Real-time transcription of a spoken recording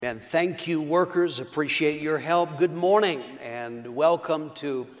Amen. Thank you, workers. Appreciate your help. Good morning and welcome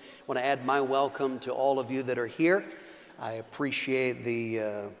to, I want to add my welcome to all of you that are here. I appreciate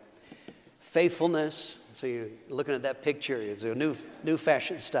the faithfulness. So you're looking at that picture. It's a new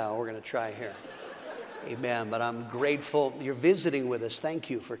fashion style we're going to try here. Amen. But I'm grateful you're visiting with us. Thank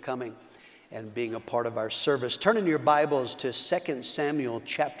you for coming and being a part of our service. Turn in your Bibles to 2 Samuel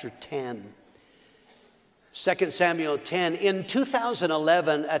chapter 10. 2 Samuel 10. In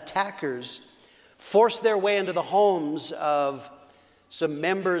 2011, attackers forced their way into the homes of some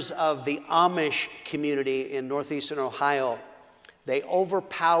members of the Amish community in northeastern Ohio. They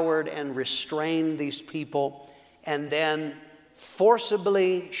overpowered and restrained these people and then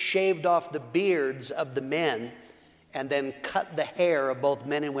forcibly shaved off the beards of the men and then cut the hair of both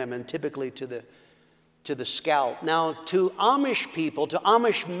men and women, typically to the scalp. Now, to Amish people, to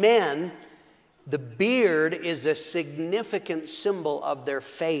Amish men, the beard is a significant symbol of their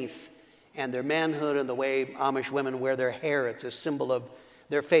faith and their manhood, and the way Amish women wear their hair, it's a symbol of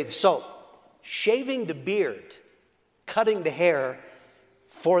their faith. So, shaving the beard, cutting the hair,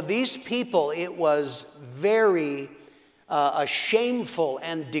 for these people, it was very a shameful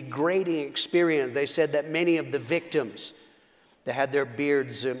and degrading experience. They said that many of the victims that had their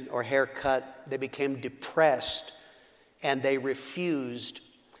beards or hair cut, they became depressed and they refused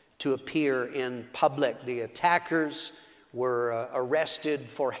to appear in public. The attackers were arrested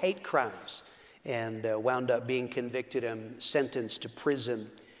for hate crimes and wound up being convicted and sentenced to prison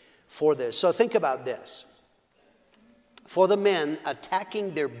for this. So think about this. For the men,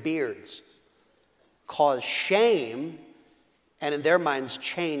 attacking their beards caused shame and in their minds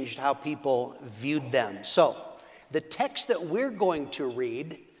changed how people viewed them. So the text that we're going to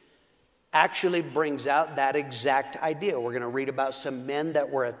read actually brings out that exact idea. We're going to read about some men that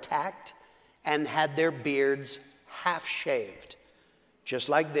were attacked and had their beards half shaved, just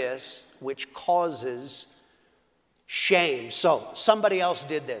like this, which causes shame. So somebody else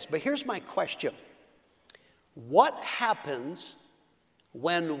did this. But here's my question. What happens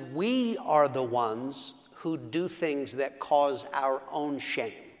when we are the ones who do things that cause our own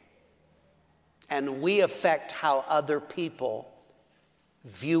shame and we affect how other people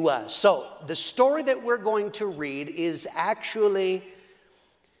view us? So the story that we're going to read is actually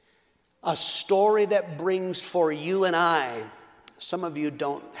a story that brings for you and I. Some of you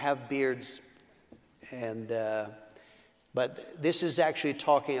don't have beards, but this is actually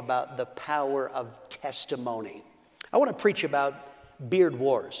talking about the power of testimony. I want to preach about beard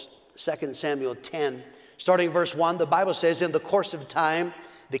wars. 2 Samuel 10, starting verse 1, the Bible says, in the course of time,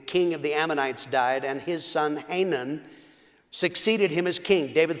 the king of the Ammonites died, and his son Hanun succeeded him as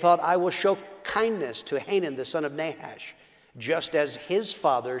king. David thought, I will show kindness to Hanun, the son of Nahash, just as his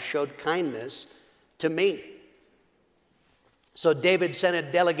father showed kindness to me. So David sent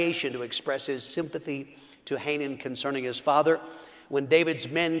a delegation to express his sympathy to Hanun concerning his father. When David's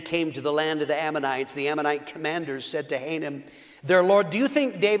men came to the land of the Ammonites, the Ammonite commanders said to Hanun, their lord, do you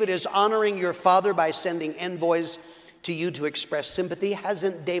think David is honoring your father by sending envoys to you to express sympathy?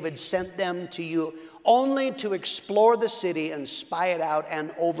 Hasn't David sent them to you only to explore the city and spy it out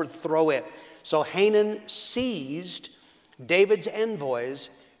and overthrow it? So Hanun seized David's envoys,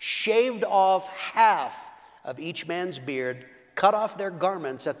 shaved off half of each man's beard, cut off their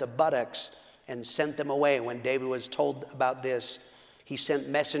garments at the buttocks, and sent them away. When David was told about this, he sent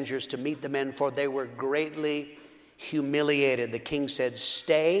messengers to meet the men, for they were greatly humiliated. The king said,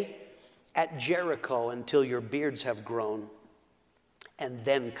 stay at Jericho until your beards have grown, and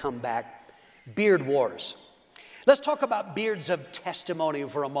then come back. Beard wars. Let's talk about beards of testimony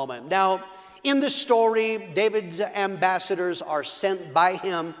for a moment. Now, in the story, David's ambassadors are sent by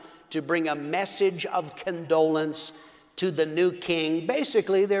him to bring a message of condolence to the new king.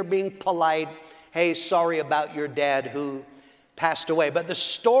 Basically, they're being polite. Hey, sorry about your dad who passed away. But the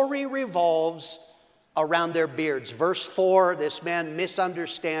story revolves around their beards. Verse 4, this man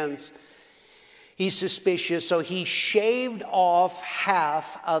misunderstands. He's suspicious, so he shaved off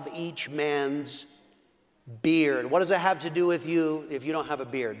half of each man's beard. What does that have to do with you if you don't have a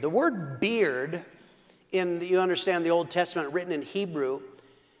beard? The word beard, you understand the Old Testament written in Hebrew,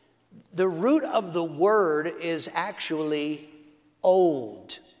 the root of the word is actually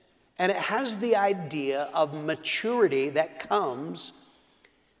old. And it has the idea of maturity that comes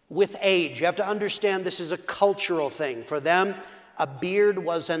with age. You have to understand this is a cultural thing. For them, a beard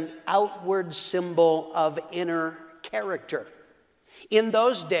was an outward symbol of inner character. In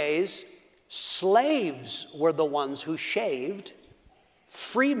those days, slaves were the ones who shaved.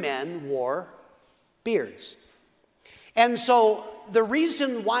 Free men wore beards. And so the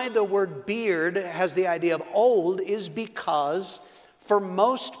reason why the word beard has the idea of old is because For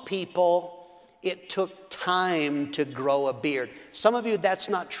most people, it took time to grow a beard. Some of you, that's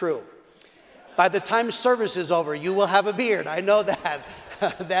not true. By the time service is over, you will have a beard. I know that.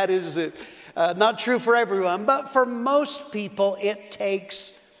 That is not true for everyone, but for most people, it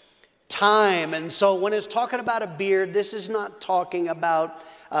takes time. And so when it's talking about a beard, this is not talking about,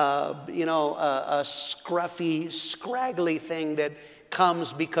 a scruffy, scraggly thing that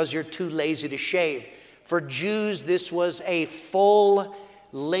comes because you're too lazy to shave. For Jews, this was a full,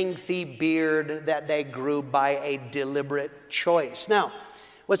 lengthy beard that they grew by a deliberate choice. Now,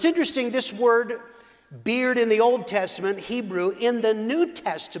 what's interesting, this word beard in the Old Testament, Hebrew, in the New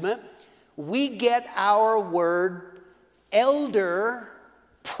Testament, we get our word elder,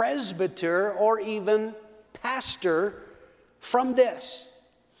 presbyter, or even pastor from this.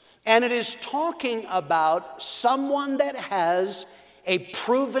 And it is talking about someone that has a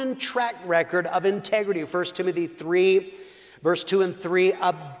proven track record of integrity. 1 Timothy 3, verse 2 and 3,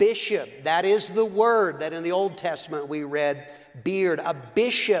 a bishop. That is the word that in the Old Testament we read, beard. A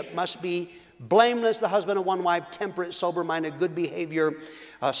bishop must be blameless, the husband of one wife, temperate, sober-minded, good behavior,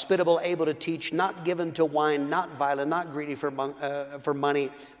 hospitable, able to teach, not given to wine, not violent, not greedy for money,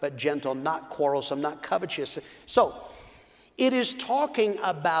 but gentle, not quarrelsome, not covetous. So, it is talking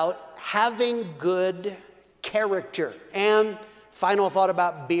about having good character. And final thought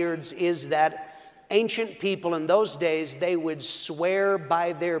about beards is that ancient people in those days, they would swear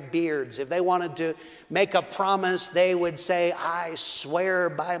by their beards. If they wanted to make a promise, they would say, I swear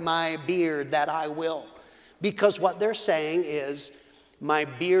by my beard that I will. Because what they're saying is, my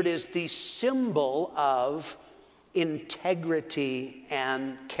beard is the symbol of integrity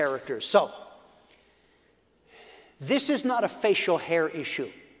and character. So, this is not a facial hair issue.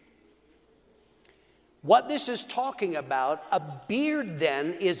 What this is talking about, a beard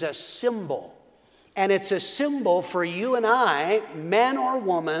then is a symbol. And it's a symbol for you and I, man or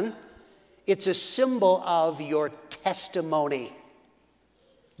woman, it's a symbol of your testimony.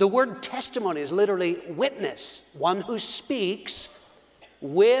 The word testimony is literally witness, one who speaks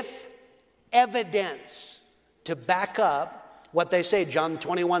with evidence to back up what they say. John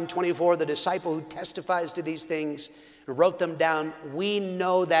 21:24, the disciple who testifies to these things and wrote them down, we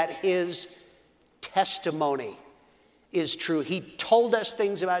know that his testimony is true. He told us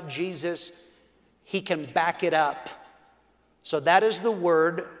things about Jesus. He can back it up. So that is the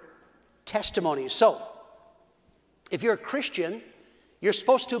word testimony. So, if you're a Christian, you're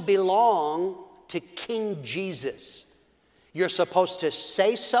supposed to belong to King Jesus. You're supposed to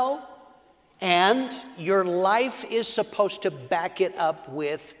say so, and your life is supposed to back it up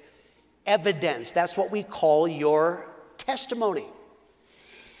with evidence. That's what we call your testimony.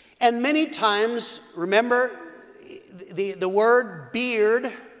 And many times, remember, the word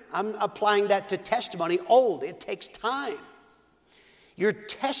beard, I'm applying that to testimony. Old, it takes time. Your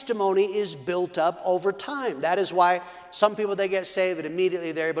testimony is built up over time. That is why some people, they get saved and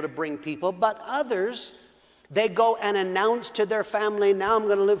immediately they're able to bring people. But others, they go and announce to their family, now I'm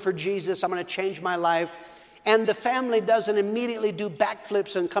going to live for Jesus. I'm going to change my life. And the family doesn't immediately do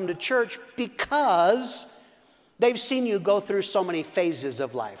backflips and come to church because they've seen you go through so many phases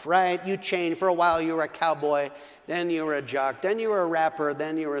of life, right? You change. For a while, you were a cowboy. Then you were a jock. Then you were a rapper.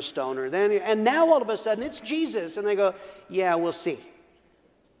 Then you were a stoner. And now all of a sudden, it's Jesus. And they go, yeah, we'll see.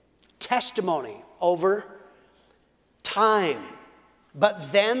 Testimony over time.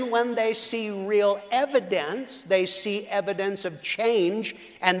 But then when they see real evidence, they see evidence of change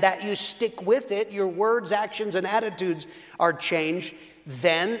and that you stick with it, your words, actions, and attitudes are changed,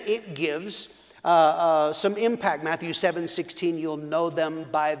 then it gives some impact. Matthew 7:16, you'll know them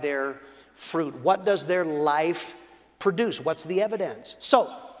by their fruit. What does their life produce? What's the evidence?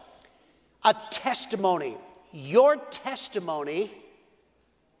 So, a testimony. Your testimony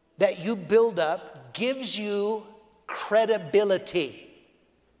that you build up gives you credibility.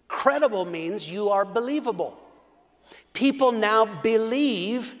 Credible means you are believable. People now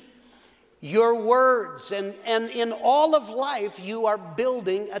believe your words, and in all of life, you are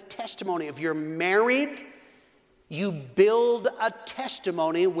building a testimony. If you're married, you build a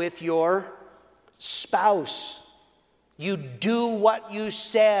testimony with your spouse. You do what you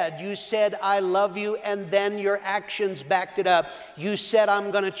said. You said, I love you, and then your actions backed it up. You said,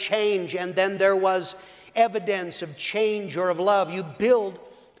 I'm going to change, and then there was evidence of change or of love. You build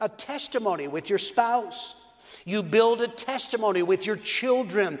a testimony with your spouse. You build a testimony with your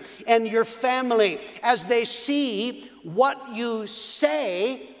children and your family. As they see what you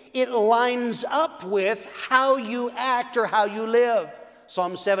say, it lines up with how you act or how you live.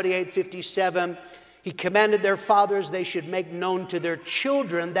 Psalm 78:57, he commanded their fathers they should make known to their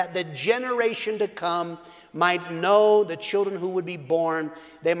children that the generation to come might know the children who would be born.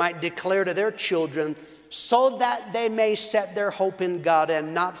 They might declare to their children, so that they may set their hope in God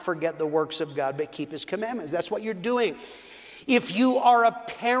and not forget the works of God, but keep His commandments. That's what you're doing. If you are a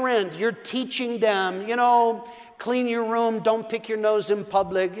parent, you're teaching them, clean your room, don't pick your nose in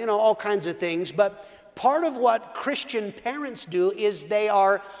public, all kinds of things. But part of what Christian parents do is they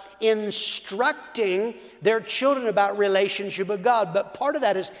are instructing their children about relationship with God. But part of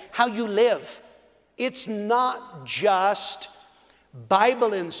that is how you live. It's not just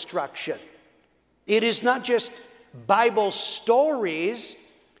Bible instruction. It is not just Bible stories.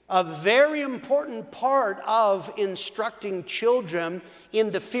 A very important part of instructing children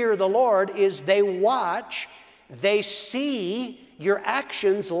in the fear of the Lord is they watch, they see your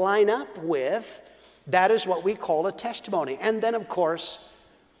actions line up with. That is what we call a testimony. And then, of course,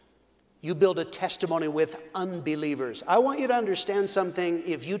 you build a testimony with unbelievers. I want you to understand something.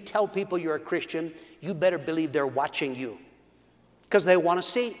 If you tell people you're a Christian, you better believe they're watching you because they want to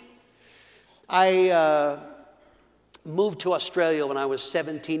see. I moved to Australia when I was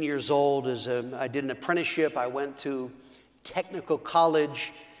 17 years old. I did an apprenticeship. I went to technical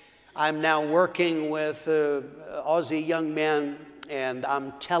college. I'm now working with Aussie young men, and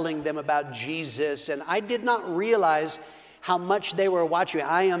I'm telling them about Jesus. And I did not realize how much they were watching me.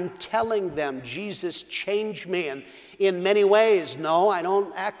 I am telling them Jesus changed me, and in many ways. No, I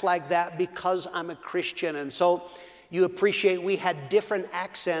don't act like that because I'm a Christian. And so you appreciate we had different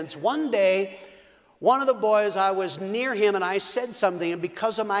accents. One day, one of the boys, I was near him and I said something, and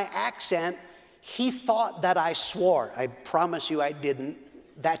because of my accent, he thought that I swore. I promise you I didn't,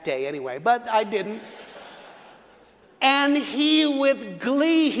 that day anyway, but I didn't. And he, with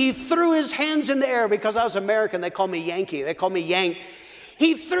glee, he threw his hands in the air. Because I was American, they call me Yankee. They call me Yank.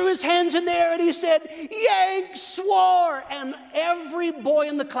 He threw his hands in the air and he said, "Yank swore." And every boy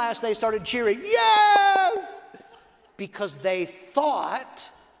in the class, they started cheering, "Yes!" Because they thought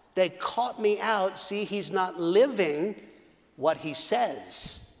they caught me out. See, he's not living what he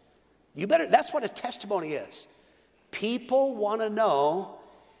says. That's what a testimony is. People want to know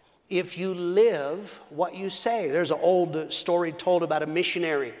if you live what you say. There's an old story told about a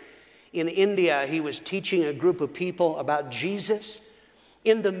missionary in India. He was teaching a group of people about Jesus.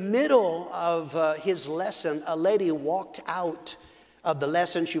 In the middle of his lesson, a lady walked out of the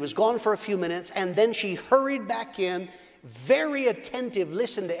lesson. She was gone for a few minutes, and then she hurried back in, very attentive,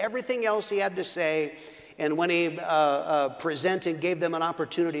 listened to everything else he had to say. And when he presented, gave them an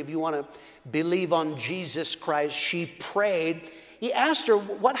opportunity, if you want to believe on Jesus Christ, she prayed. He asked her,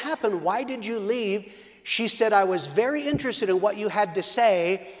 "What happened? Why did you leave?" She said, "I was very interested in what you had to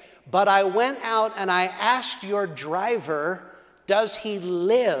say, but I went out and I asked your driver, does he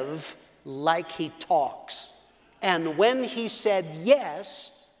live like he talks? And when he said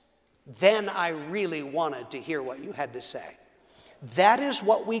yes, then I really wanted to hear what you had to say." That is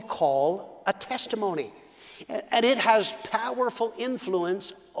what we call a testimony. And it has powerful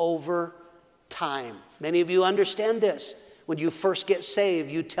influence over time. Many of you understand this. When you first get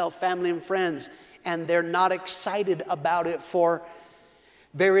saved, you tell family and friends, and they're not excited about it for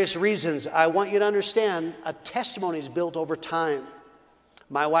various reasons. I want you to understand, a testimony is built over time.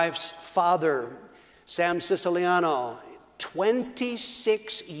 My wife's father, Sam Siciliano,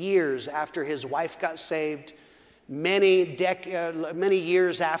 26 years after his wife got saved, many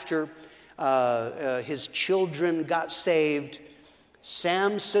years after his children got saved,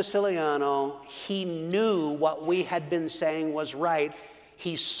 Sam Siciliano, he knew what we had been saying was right.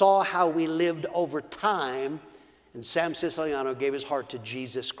 He saw how we lived over time, and Sam Siciliano gave his heart to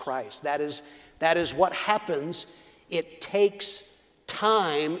Jesus Christ. That is what happens. It takes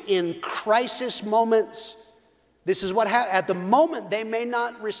time in crisis moments. This is what happens. At the moment, they may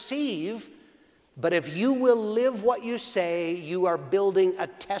not receive, but if you will live what you say, you are building a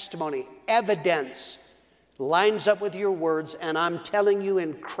testimony. Evidence lines up with your words, and I'm telling you,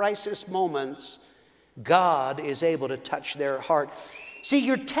 in crisis moments, God is able to touch their heart. See,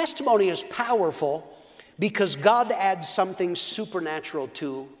 your testimony is powerful because God adds something supernatural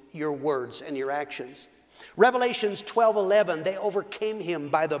to your words and your actions. Revelations 12:11, they overcame him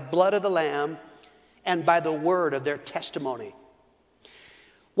by the blood of the Lamb and by the word of their testimony.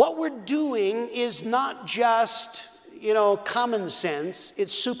 What we're doing is not just, common sense,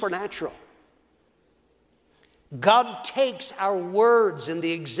 it's supernatural. God takes our words and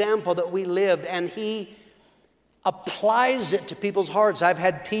the example that we lived, and he applies it to people's hearts. I've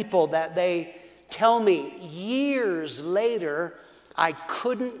had people that they tell me years later, "I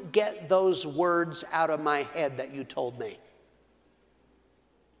couldn't get those words out of my head that you told me."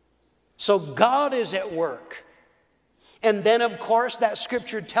 So God is at work. And then, of course, that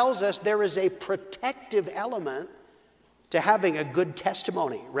scripture tells us there is a protective element to having a good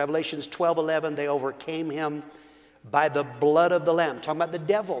testimony. Revelations 12:11, they overcame him by the blood of the Lamb. Talking about the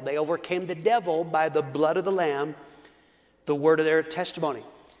devil. They overcame the devil by the blood of the Lamb, the word of their testimony.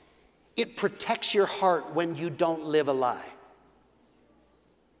 It protects your heart when you don't live a lie.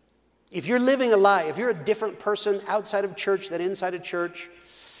 If you're living a lie, if you're a different person outside of church than inside of church,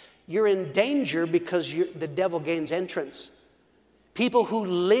 you're in danger because the devil gains entrance. People who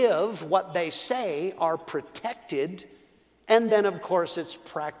live what they say are protected. And then, of course, it's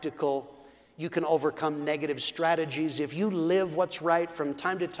practical. You can overcome negative strategies. If you live what's right, from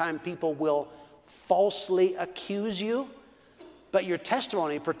time to time, people will falsely accuse you, but your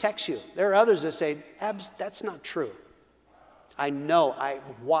testimony protects you. There are others that say, that's not true. I know, I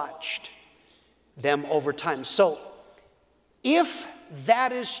watched them over time. So, if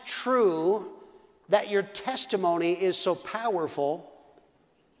that is true, that your testimony is so powerful,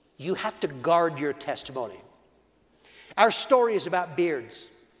 you have to guard your testimony. Our story is about beards.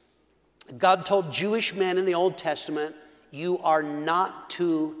 God told Jewish men in the Old Testament, you are not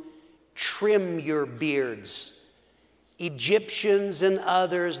to trim your beards. Egyptians and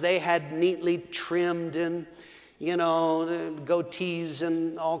others, they had neatly trimmed and, goatees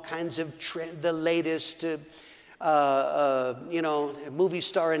and all kinds of the latest, movie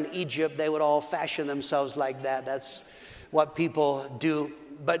star in Egypt, they would all fashion themselves like that. That's what people do.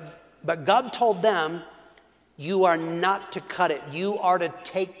 But God told them, you are not to cut it. You are to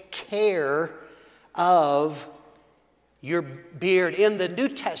take care of your beard. In the New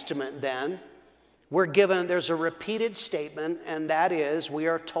Testament, then, there's a repeated statement, and that is, we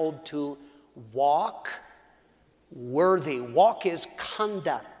are told to walk worthy. Walk is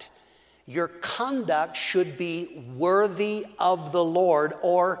conduct. Your conduct should be worthy of the Lord,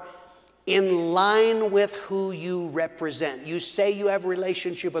 or in line with who you represent. You say you have a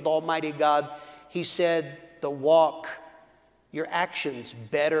relationship with Almighty God. He said, the walk, your actions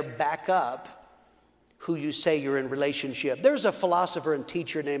better back up who you say you're in relationship. There's a philosopher and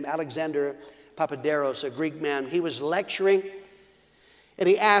teacher named Alexander Papaderos, a Greek man. He was lecturing, and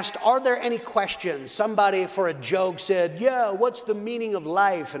he asked, are there any questions? Somebody, for a joke, said, yeah, what's the meaning of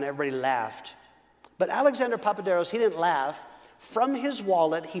life? And everybody laughed. But Alexander Papaderos, he didn't laugh. From his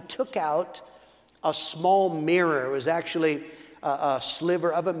wallet, he took out a small mirror. It was actually a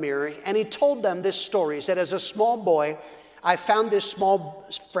sliver of a mirror, and he told them this story. He said, as a small boy, I found this small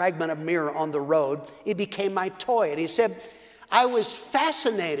fragment of mirror on the road. It became my toy. And he said, I was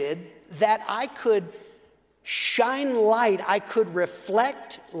fascinated that I could shine light, I could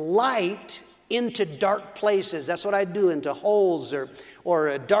reflect light into dark places. That's what I do, into holes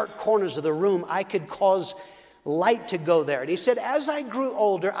or dark corners of the room. I could cause light to go there. And he said, as I grew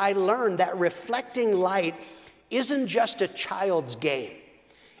older, I learned that reflecting light isn't just a child's game.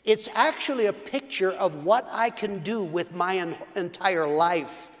 It's actually a picture of what I can do with my entire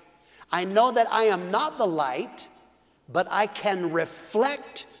life. I know that I am not the light, but I can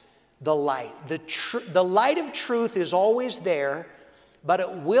reflect the light. The light of truth is always there, but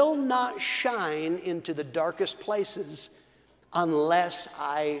it will not shine into the darkest places unless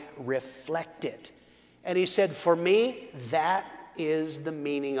I reflect it. And he said, for me, that is the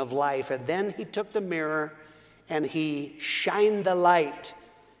meaning of life. And then he took the mirror and he shined the light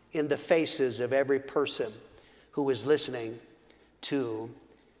in the faces of every person who was listening to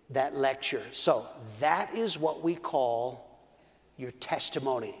that lecture. So that is what we call your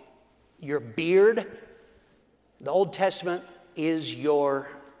testimony. Your beard, the Old Testament, is your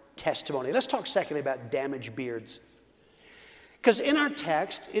testimony. Let's talk secondly about damaged beards. Because in our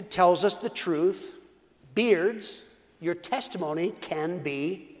text, it tells us the truth. Beards, your testimony can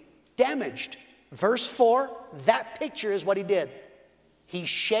be damaged. Verse 4, that picture is what he did. He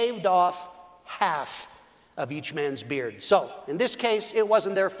shaved off half of each man's beard. So, in this case, it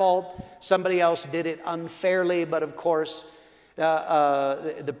wasn't their fault. Somebody else did it unfairly, but of course,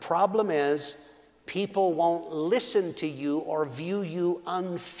 the problem is people won't listen to you or view you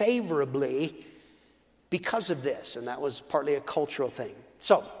unfavorably because of this, and that was partly a cultural thing.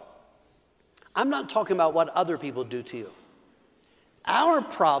 So, I'm not talking about what other people do to you. Our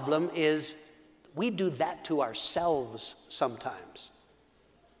problem is we do that to ourselves sometimes.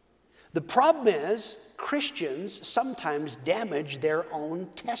 The problem is Christians sometimes damage their own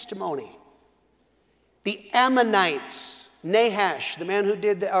testimony. The Ammonites, Nahash, the man who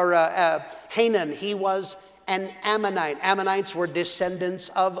did, Hanan, he was an Ammonite. Ammonites were descendants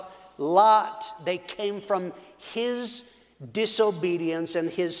of Lot. They came from his disobedience and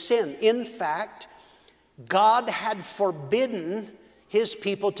his sin. In fact, God had forbidden his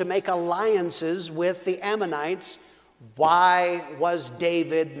people to make alliances with the Ammonites Why was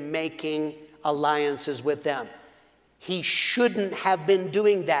David making alliances with them? He shouldn't have been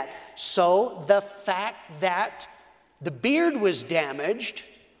doing that. So the fact that the beard was damaged,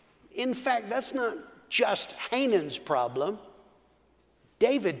 in fact, that's not just Hanan's problem.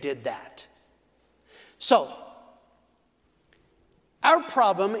 David did that. So, our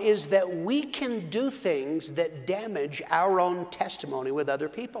problem is that we can do things that damage our own testimony with other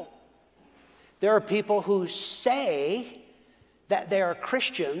people. There are people who say that they are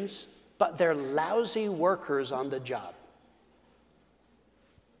Christians, but they're lousy workers on the job.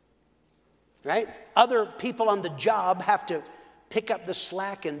 Right? Other people on the job have to pick up the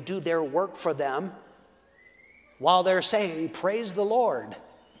slack and do their work for them while they're saying, praise the Lord.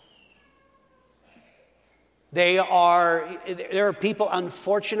 There are people,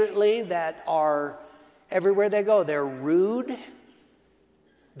 unfortunately, that are everywhere they go. They're rude,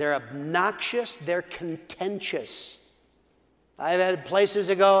 they're obnoxious, they're contentious. I've had places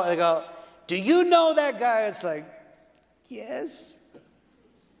I go, do you know that guy? It's like, yes.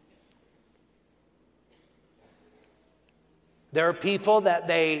 There are people that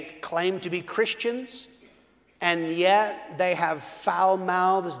they claim to be Christians, and yet they have foul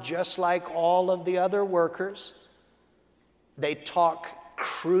mouths just like all of the other workers. They talk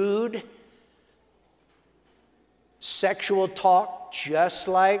crude, sexual talk just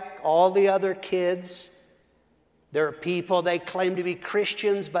like all the other kids. There are people, they claim to be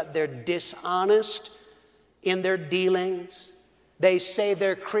Christians, but they're dishonest in their dealings. They say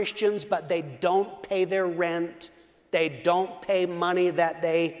they're Christians, but they don't pay their rent. They don't pay money that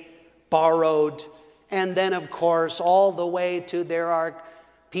they borrowed. And then, of course, all the way to there are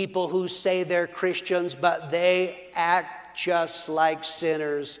people who say they're Christians, but they act just like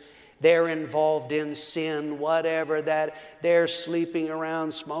sinners. They're involved in sin, whatever that, they're sleeping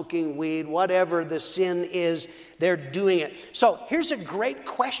around, smoking weed, whatever the sin is, they're doing it. So here's a great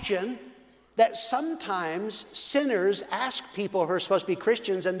question that sometimes sinners ask people who are supposed to be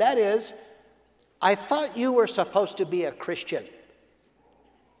Christians, and that is, I thought you were supposed to be a Christian.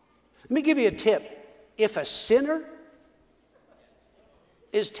 Let me give you a tip. If a sinner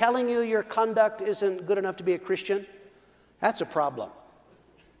is telling you your conduct isn't good enough to be a Christian, that's a problem.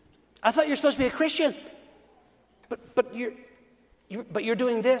 I thought you're supposed to be a Christian, but you're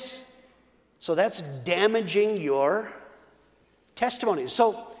doing this. So that's damaging your testimony.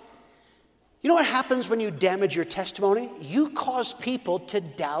 So you know what happens when you damage your testimony? You cause people to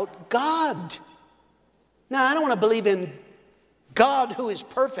doubt God. Now, I don't want to believe in God who is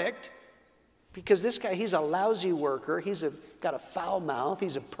perfect, because this guy, he's a lousy worker. He's got a foul mouth.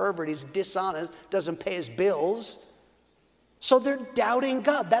 He's a pervert. He's dishonest, doesn't pay his bills. So they're doubting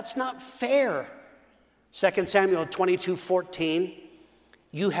God. That's not fair. 2 Samuel 22:14,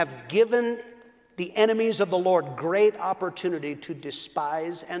 you have given the enemies of the Lord great opportunity to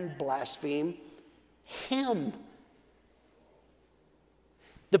despise and blaspheme him.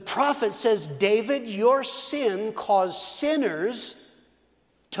 The prophet says, David, your sin caused sinners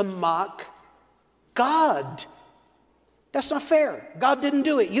to mock God. That's not fair. God didn't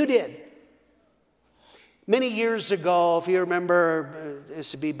do it. You did. Many years ago, if you remember,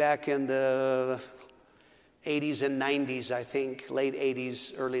 this would be back in the 80s and 90s, I think, late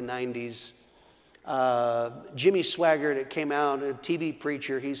 80s, early 90s. Jimmy Swaggart, it came out, a TV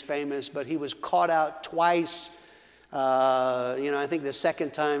preacher, he's famous, but he was caught out twice. I think the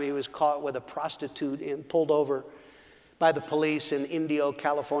second time he was caught with a prostitute and pulled over by the police in Indio,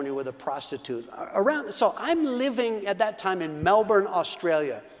 California, with a prostitute. So I'm living at that time in Melbourne,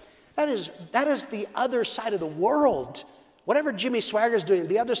 Australia. That is the other side of the world. Whatever Jimmy Swaggart's doing,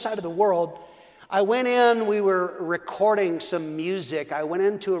 the other side of the world. I went in, we were recording some music. I went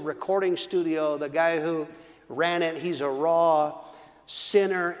into a recording studio. The guy who ran it, he's a raw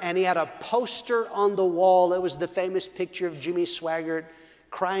sinner, and he had a poster on the wall. It was the famous picture of Jimmy Swaggart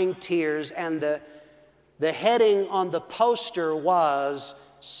crying tears, and the heading on the poster was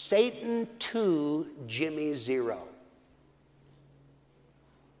Satan 2, Jimmy 0.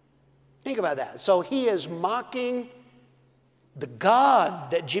 Think about that. So he is mocking the God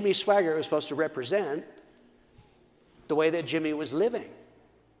that Jimmy Swaggart was supposed to represent, the way that Jimmy was living.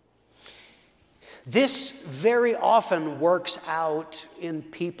 This very often works out in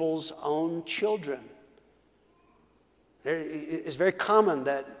people's own children. It's very common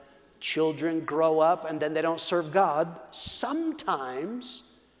that children grow up and then they don't serve God. Sometimes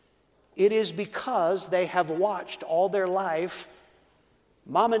it is because they have watched all their life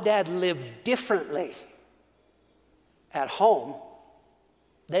mom and dad live differently at home.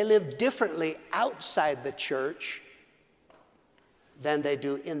 They live differently outside the church than they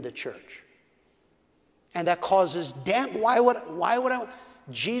do in the church. And that causes why would I?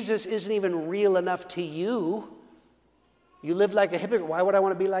 Jesus isn't even real enough to you. You live like a hypocrite. Why would I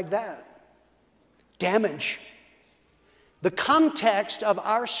want to be like that? Damage. The context of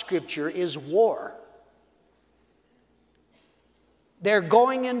our scripture is war. They're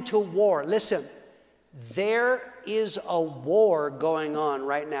going into war. Listen, there is a war going on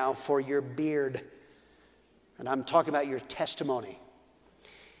right now for your beard. And I'm talking about your testimony.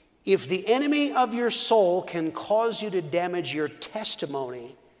 If the enemy of your soul can cause you to damage your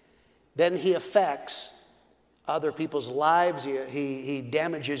testimony, then he affects other people's lives. He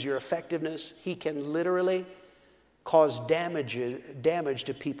damages your effectiveness. He can literally cause damage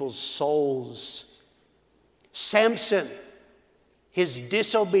to people's souls. Samson, his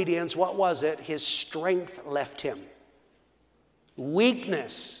disobedience, what was it? His strength left him.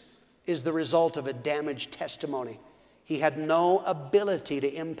 Weakness is the result of a damaged testimony. He had no ability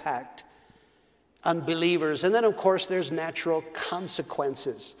to impact unbelievers. And then, of course, there's natural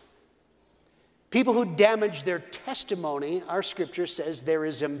consequences. People who damage their testimony, our scripture says there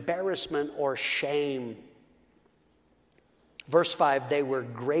is embarrassment or shame. Verse 5, they were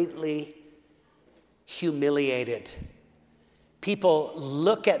greatly humiliated. People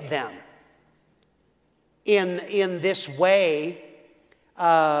look at them in this way.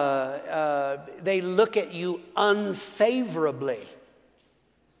 They look at you unfavorably.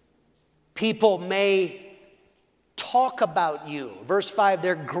 People may talk about you. Verse 5,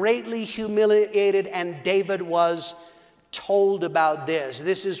 they're greatly humiliated, and David was told about this.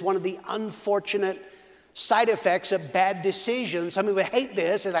 This is one of the unfortunate side effects of bad decisions. Some people hate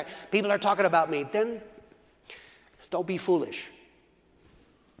this, and people are talking about me. Then don't be foolish.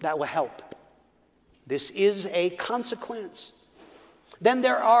 That will help. This is a consequence. Then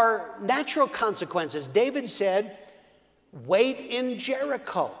there are natural consequences. David said, wait in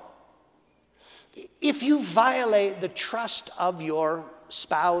Jericho. If you violate the trust of your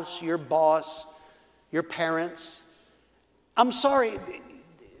spouse, your boss, your parents, I'm sorry,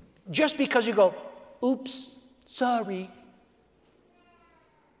 just because you go, oops, sorry,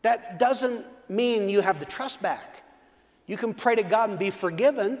 that doesn't mean you have the trust back. You can pray to God and be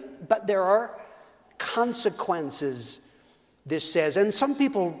forgiven, but there are consequences, this says. And some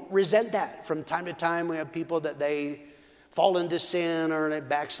people resent that. From time to time, we have people that they fall into sin or they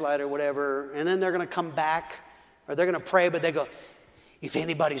backslide or whatever, and then they're going to come back, or they're going to pray, but they go, if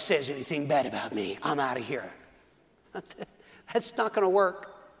anybody says anything bad about me, I'm out of here. That's not going to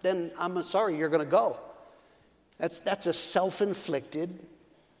work. Then I'm sorry, you're going to go. That's a self-inflicted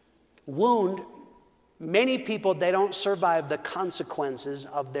wound. Many people, they don't survive the consequences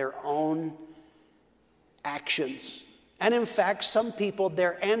of their own actions. And in fact, some people,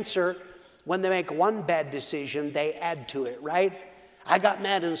 their answer, when they make one bad decision, they add to it, right? I got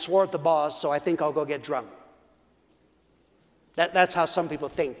mad and swore at the boss, so I think I'll go get drunk. That's how some people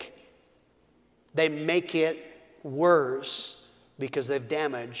think. They make it worse because they've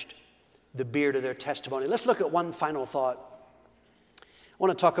damaged the beard of their testimony. Let's look at one final thought. I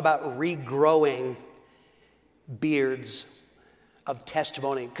want to talk about regrowing beards of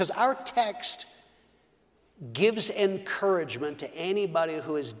testimony, because our text gives encouragement to anybody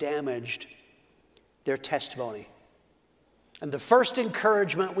who has damaged their testimony. And the first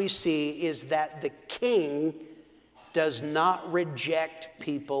encouragement we see is that the king does not reject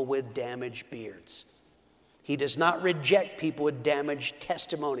people with damaged beards. He does not reject people with damaged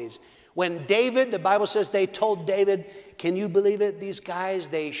testimonies. When David, the Bible says they told David, can you believe it? These guys,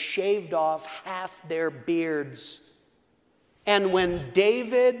 they shaved off half their beards. And when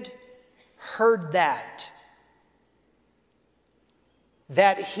David heard that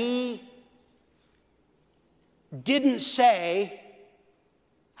he didn't say,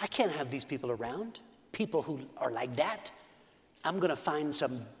 I can't have these people around, people who are like that. I'm going to find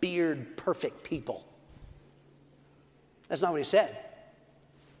some beard perfect people. That's not what he said.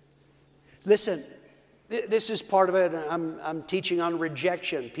 Listen, this is part of it. I'm teaching on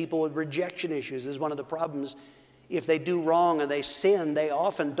rejection. People with rejection issues is one of the problems. If they do wrong and they sin, they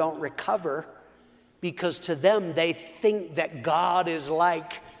often don't recover, because to them, they think that God is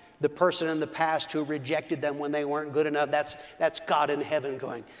like the person in the past who rejected them when they weren't good enough. That's God in heaven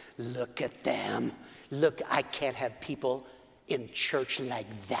going, look at them. Look, I can't have people in church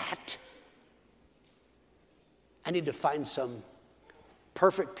like that. I need to find some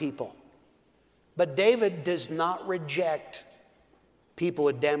perfect people. But David does not reject people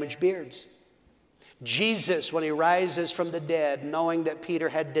with damaged beards. Jesus, when he rises from the dead, knowing that Peter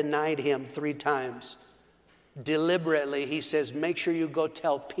had denied him 3 times, deliberately he says, make sure you go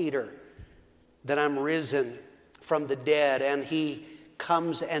tell Peter that I'm risen from the dead. And he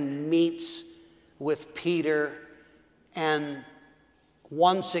comes and meets with Peter and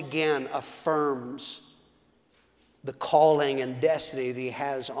once again affirms the calling and destiny that he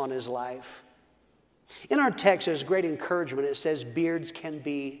has on his life. In our text, there's great encouragement. It says beards can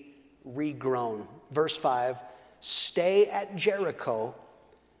be regrown. Verse 5, stay at Jericho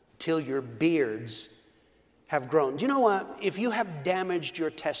till your beards have grown. Do you know what? If you have damaged your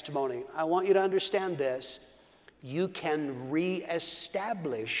testimony, I want you to understand this. You can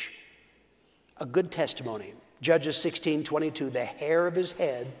reestablish a good testimony. Judges 16:22, the hair of his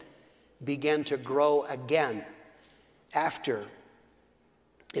head began to grow again after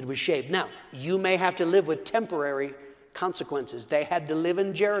it was shaved. Now, you may have to live with temporary consequences. They had to live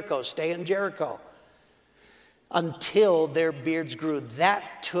in Jericho, stay in Jericho, until their beards grew.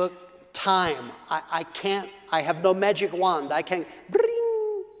 That took time. I have no magic wand. I can't,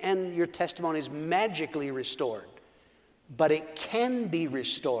 and your testimony is magically restored. But it can be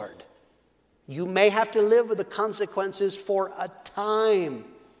restored. You may have to live with the consequences for a time.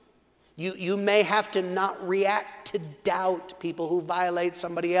 You may have to not react to doubt. People who violate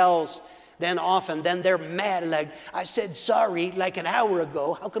somebody else, then they're mad, like, I said sorry like an hour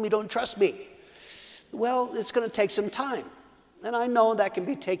ago. How come you don't trust me? Well, it's going to take some time. And I know that can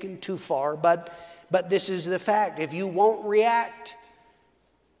be taken too far, but this is the fact. If you won't react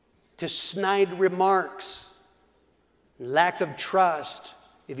to snide remarks, lack of trust,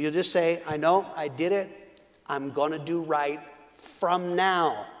 if you just say, I know, I did it, I'm going to do right from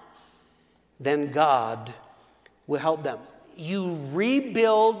now, then God will help them. You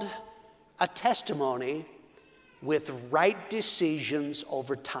rebuild a testimony with right decisions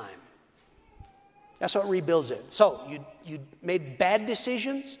over time. That's what rebuilds it. So you made bad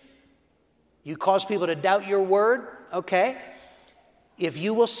decisions. You caused people to doubt your word. Okay. If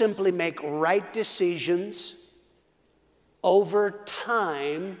you will simply make right decisions over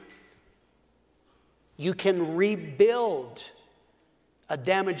time, you can rebuild a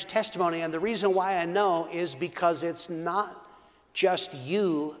damaged testimony. And the reason why I know is because it's not just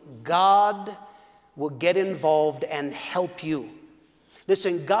you. God will get involved and help you.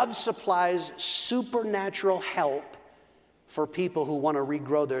 Listen, God supplies supernatural help for people who want to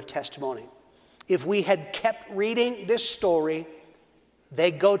regrow their testimony. If we had kept reading this story,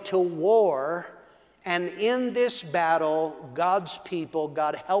 they go to war, and in this battle, God's people,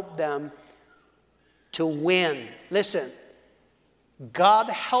 God helped them to win. Listen, God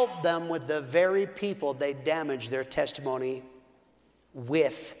helped them with the very people they damaged their testimony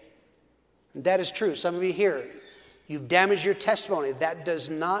with. And that is true. Some of you here, you've damaged your testimony. That does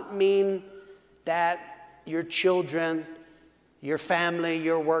not mean that your children, your family,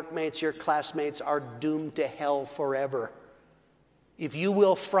 your workmates, your classmates are doomed to hell forever. If you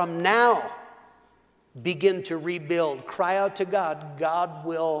will, from now, begin to rebuild, cry out to God, God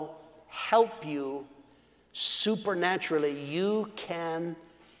will help you supernaturally. You can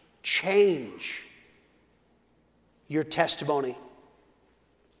change your testimony.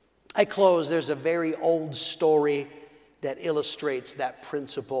 I close. There's a very old story that illustrates that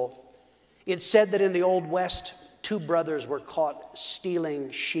principle. It's said that in the Old West, two brothers were caught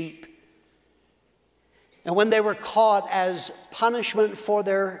stealing sheep. And when they were caught, as punishment for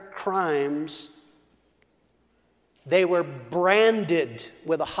their crimes, they were branded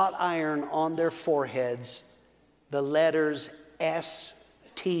with a hot iron on their foreheads, the letters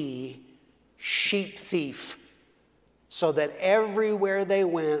S.T., sheep thief, so that everywhere they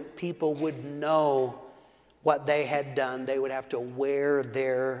went, people would know what they had done. They would have to wear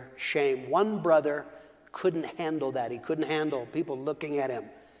their shame. One brother couldn't handle that. He couldn't handle people looking at him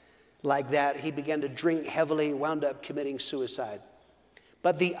like that. He began to drink heavily, wound up committing suicide.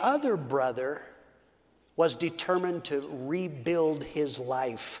 But the other brother was determined to rebuild his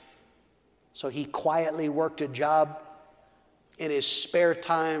life. So he quietly worked a job. In his spare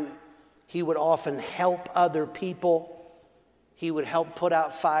time, he would often help other people. He would help put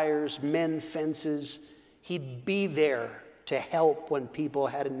out fires, mend fences. He'd be there to help when people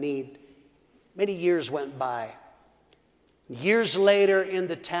had a need. Many years went by. Years later in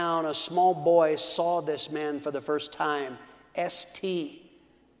the town, a small boy saw this man for the first time. S.T.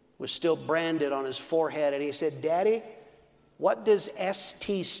 was still branded on his forehead, and he said, Daddy, what does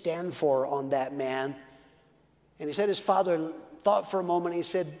S.T. stand for on that man? And he said his father thought for a moment. He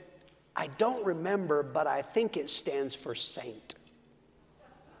said, I don't remember, but I think it stands for saint.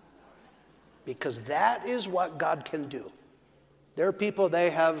 Because that is what God can do. There are people, they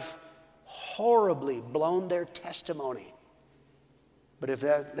have horribly blown their testimony. But if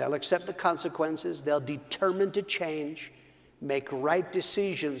they'll accept the consequences, they'll determine to change, make right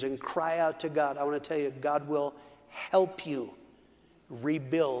decisions, and cry out to God. I want to tell you, God will help you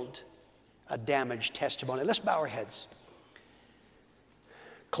rebuild a damaged testimony. Let's bow our heads.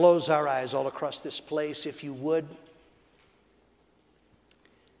 Close our eyes all across this place, if you would.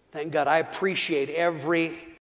 Thank God, I appreciate every